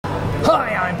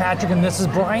Hi, I'm Patrick, and this is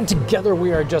Brian. Together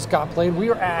we are Just Got Played. We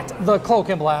are at the Cloak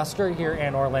and Blaster here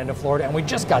in Orlando, Florida, and we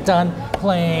just got done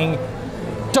playing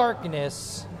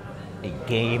Darkness, a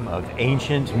game of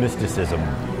ancient mysticism.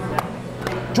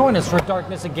 Join us for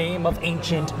Darkness, a game of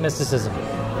ancient mysticism.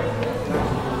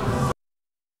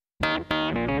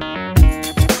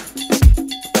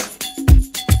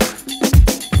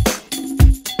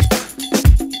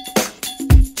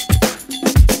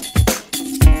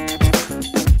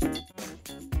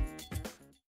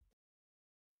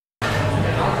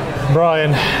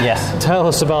 Brian, yes. Tell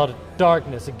us about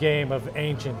Darkness, a game of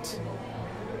ancient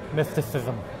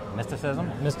mysticism.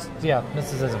 Mysticism?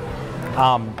 Mysticism.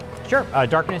 Sure.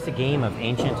 Darkness, a game of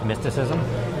ancient mysticism,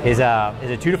 is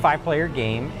a 2 to 5 player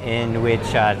game in which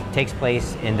takes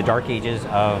place in the Dark Ages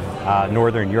of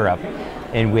Northern Europe,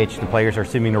 in which the players are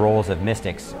assuming the roles of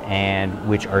mystics and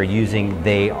which are using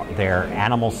their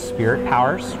animal spirit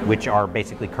powers, which are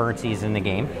basically currencies in the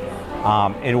game,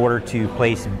 in order to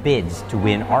place bids to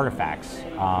win artifacts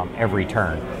every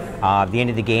turn. The end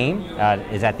of the game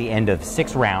is at the end of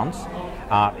 6 rounds,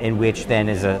 in which then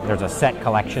there's a set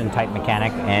collection type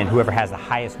mechanic, and whoever has the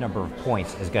highest number of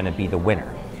points is going to be the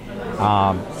winner.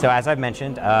 So as I've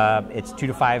mentioned, it's 2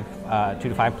 to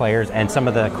 5 players, and some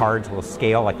of the cards will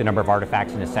scale, like the number of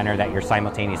artifacts in the center that you're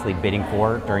simultaneously bidding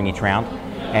for during each round.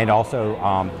 And also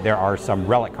there are some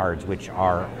relic cards, which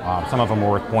are, some of them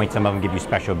are worth points, some of them give you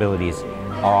special abilities,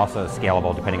 are also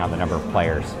scalable depending on the number of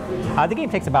players. The game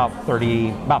takes about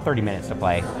 30 minutes to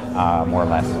play, more or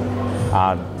less.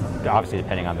 Obviously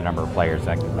depending on the number of players,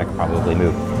 that could probably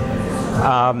move.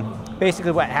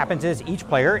 Basically what happens is each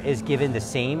player is given the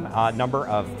same number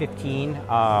of 15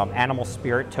 animal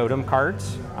spirit totem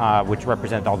cards, which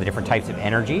represent all the different types of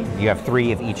energy. You have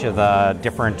 3 of each of the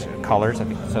different colors, I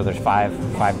think, so there's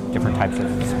 5 different types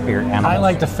of spirit animals. I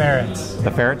like the ferrets. The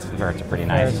ferrets? The ferrets are pretty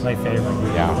nice. Ferrets are my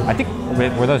favorite. Yeah. I think,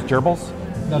 were those gerbils?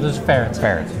 No, those are ferrets.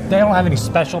 Ferrets. They don't have any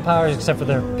special powers except for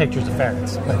their pictures of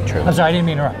ferrets. True. I'm sorry, I didn't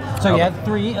mean to interrupt. So you have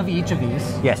 3 of each of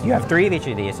these. Yes, you have 3 of each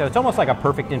of these. So it's almost like a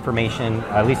perfect information,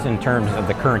 at least in terms of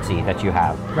the currency that you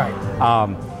have. Right.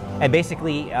 And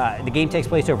basically, the game takes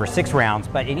place over 6 rounds,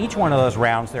 but in each one of those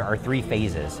rounds, there are 3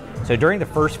 phases. So during the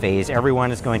first phase,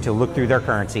 everyone is going to look through their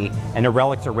currency, and the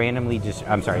relics are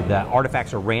the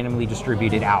artifacts are randomly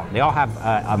distributed out. They all have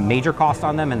a major cost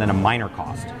on them and then a minor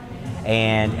cost.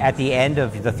 And at the end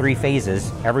of the 3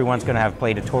 phases, everyone's going to have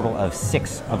played a total of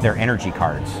 6 of their energy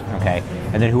cards, okay?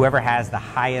 And then whoever has the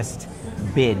highest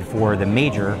bid for the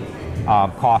major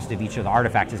cost of each of the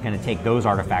artifacts is going to take those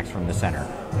artifacts from the center.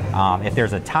 If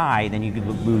there's a tie, then you could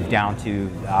move down to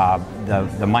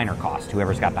the minor cost.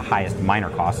 Whoever's got the highest minor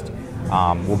cost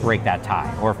will break that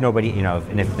tie. Or if nobody,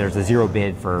 and if there's a 0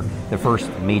 bid for the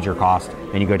first major cost,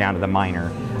 then you go down to the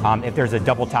minor. If there's a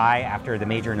double tie after the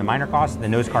major and the minor cost,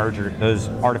 then those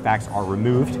artifacts are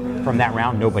removed from that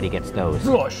round. Nobody gets those.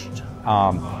 Rushed.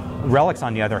 Relics,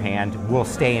 on the other hand, will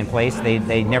stay in place.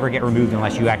 They never get removed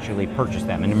unless you actually purchase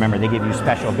them. And remember, they give you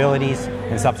special abilities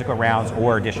in subsequent rounds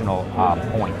or additional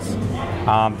points.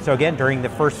 So again, during the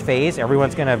first phase,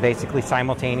 everyone's going to basically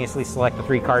simultaneously select the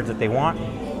 3 cards that they want,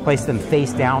 place them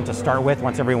face down to start with.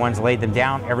 Once everyone's laid them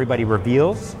down, everybody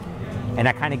reveals. And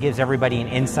that kind of gives everybody an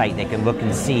insight. They can look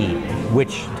and see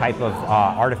which type of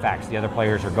artifacts the other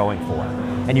players are going for.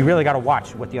 And you really got to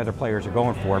watch what the other players are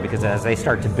going for, because as they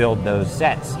start to build those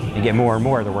sets, you get more and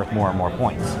more, they're worth more and more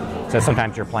points. So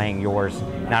sometimes you're playing yours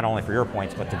not only for your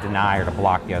points, but to deny or to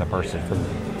block the other person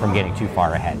from getting too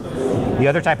far ahead. The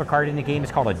other type of card in the game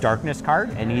is called a darkness card,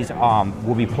 and these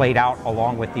will be played out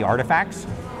along with the artifacts.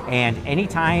 And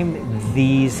anytime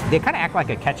they kind of act like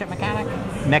a catch-up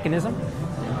mechanism.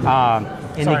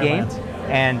 In the game,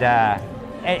 and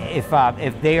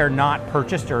if they are not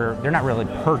purchased, or they're not really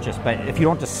purchased, but if you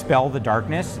don't dispel the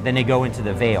darkness, then they go into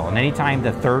the veil. And anytime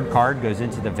the 3rd card goes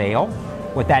into the veil,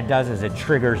 what that does is it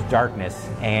triggers darkness,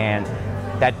 and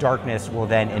that darkness will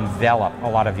then envelop a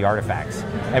lot of the artifacts.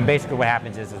 And basically what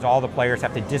happens is all the players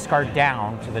have to discard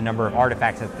down to the number of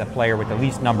artifacts that the player with the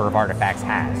least number of artifacts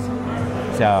has.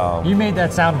 So you made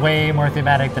that sound way more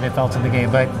thematic than it felt in the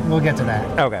game, but we'll get to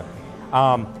that. Okay.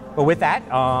 But with that,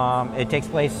 it takes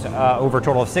place over a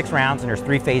total of 6 rounds, and there's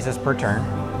 3 phases per turn.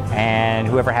 And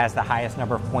whoever has the highest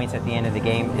number of points at the end of the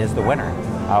game is the winner.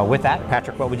 With that,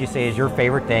 Patrick, what would you say is your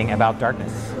favorite thing about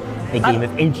Darkness? A game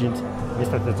of ancient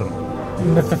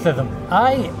mysticism.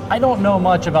 I don't know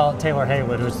much about Taylor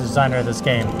Haywood, who's the designer of this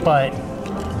game, but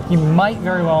he might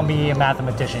very well be a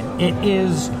mathematician. It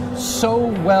is so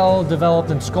well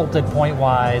developed and sculpted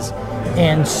point-wise,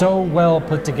 and so well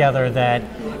put together that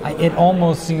it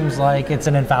almost seems like it's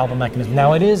an infallible mechanism.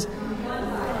 Now, it is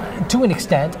To an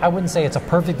extent, I wouldn't say it's a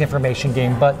perfect information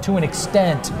game, but to an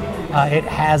extent, it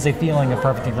has a feeling of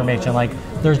perfect information. Like,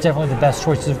 there's definitely the best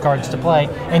choices of cards to play,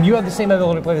 and you have the same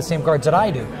ability to play the same cards that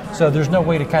I do. So there's no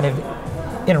way to kind of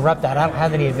interrupt that. I don't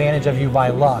have any advantage of you by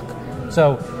luck.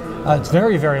 So it's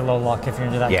very, very low luck if you're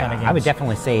into that kind of game. I would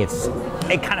definitely say it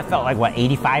kind of felt like,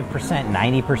 85%,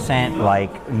 90%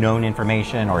 like known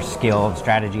information or skill,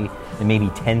 strategy, and maybe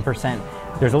 10%.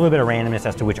 There's a little bit of randomness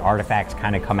as to which artifacts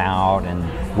kind of come out and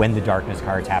when the darkness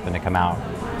cards happen to come out.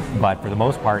 But for the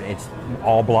most part, it's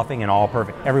all bluffing and all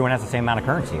perfect. Everyone has the same amount of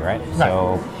currency, right?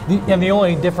 So, and the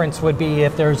only difference would be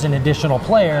if there's an additional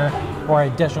player or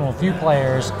additional few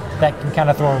players that can kind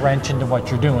of throw a wrench into what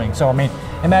you're doing. So, I mean,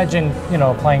 imagine,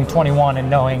 playing 21 and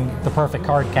knowing the perfect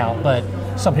card count, but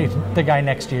the guy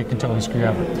next to you can totally screw you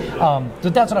up.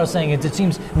 But that's what I was saying. It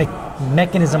seems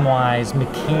mechanism-wise,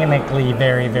 mechanically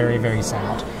very, very, very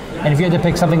sound. And if you had to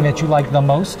pick something that you like the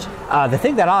most? The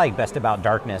thing that I like best about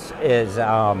Darkness is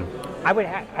I would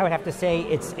have to say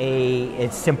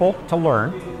it's simple to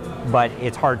learn, but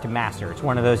it's hard to master. It's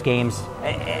one of those games,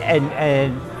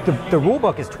 and the rule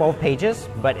book is 12 pages,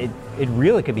 but it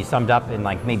really could be summed up in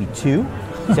like maybe 2.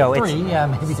 So 3, yeah,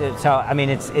 maybe. So I mean,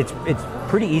 it's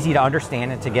pretty easy to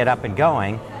understand and to get up and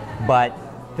going, but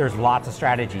there's lots of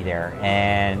strategy there,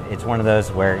 and it's one of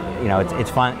those where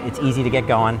it's fun, it's easy to get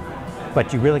going.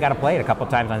 But you really got to play it a couple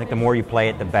times. I think the more you play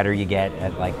it, the better you get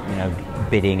at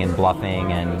bidding and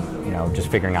bluffing and just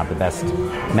figuring out the best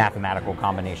mathematical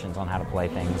combinations on how to play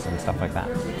things and stuff like that.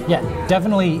 Yeah,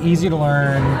 definitely easy to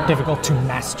learn, difficult to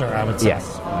master, I would say.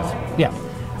 Yes. Yeah.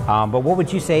 But what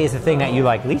would you say is the thing that you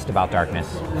like least about Darkness?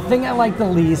 The thing I like the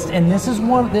least, and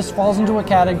this falls into a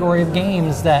category of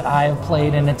games that I've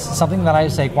played, and it's something that I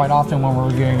say quite often when we're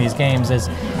reviewing these games, is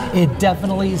it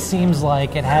definitely seems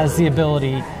like it has the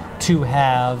ability to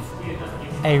have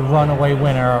a runaway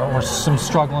winner or some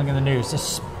struggling in the news,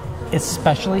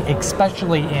 especially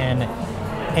in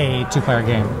a 2-player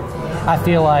game. I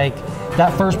feel like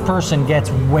that first person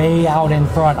gets way out in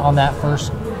front on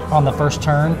the first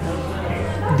turn.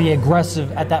 The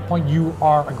aggressive, at that point, you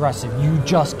are aggressive. You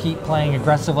just keep playing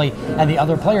aggressively, and the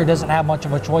other player doesn't have much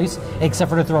of a choice except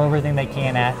for to throw everything they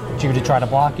can at you to try to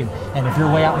block you. And if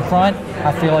you're way out in front,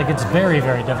 I feel like it's very,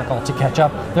 very difficult to catch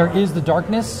up. There is the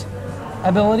darkness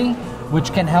ability,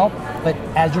 which can help, but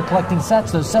as you're collecting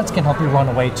sets, those sets can help you run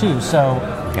away too. So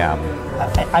yeah,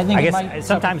 I think I guess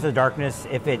sometimes the darkness,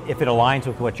 if it aligns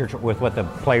with what the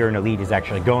player in the lead is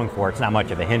actually going for, it's not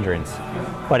much of a hindrance.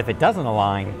 But if it doesn't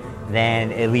align,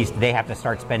 then at least they have to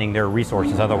start spending their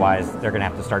resources. Otherwise, they're going to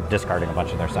have to start discarding a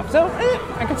bunch of their stuff. So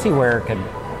I can see where it could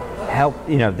help.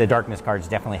 The darkness cards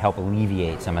definitely help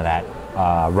alleviate some of that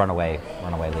runaway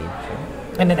lead. So.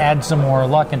 And it adds some more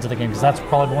luck into the game, because that's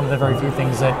probably one of the very few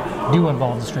things that do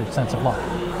involve the strict sense of luck.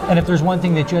 And if there's one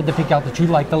thing that you had to pick out that you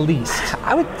like the least?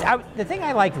 The thing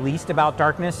I like least about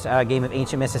Darkness, a game of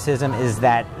ancient mysticism, is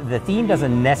that the theme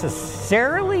doesn't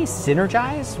necessarily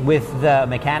synergize with the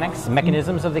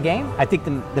mechanisms of the game. I think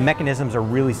the mechanisms are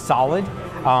really solid.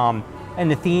 And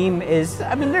the theme is,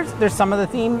 there's some of the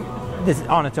theme this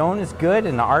on its own is good,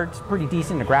 and the art's pretty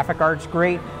decent, the graphic art's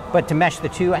great. But to mesh the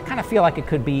two, I kind of feel like it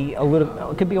could be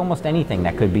almost anything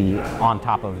that could be on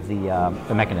top of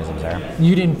the mechanisms there.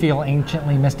 You didn't feel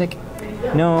anciently mystic?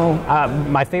 No,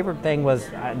 my favorite thing was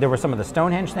there were some of the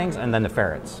Stonehenge things, and then the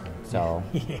ferrets. So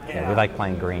yeah, we like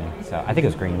playing green. So I think it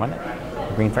was green, wasn't it?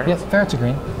 The green ferrets? Yes, ferrets are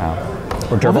green.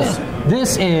 Or gerbils. Well,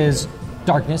 this is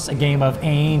Darkness, a game of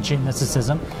ancient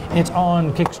mysticism. It's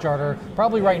on Kickstarter,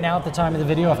 probably right now at the time of the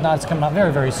video. If not, it's coming out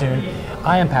very, very soon.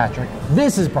 I am Patrick.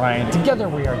 This is Brian. Together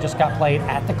we are Just Got Played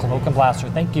at the Cloak and Blaster.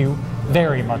 Thank you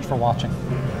very much for watching.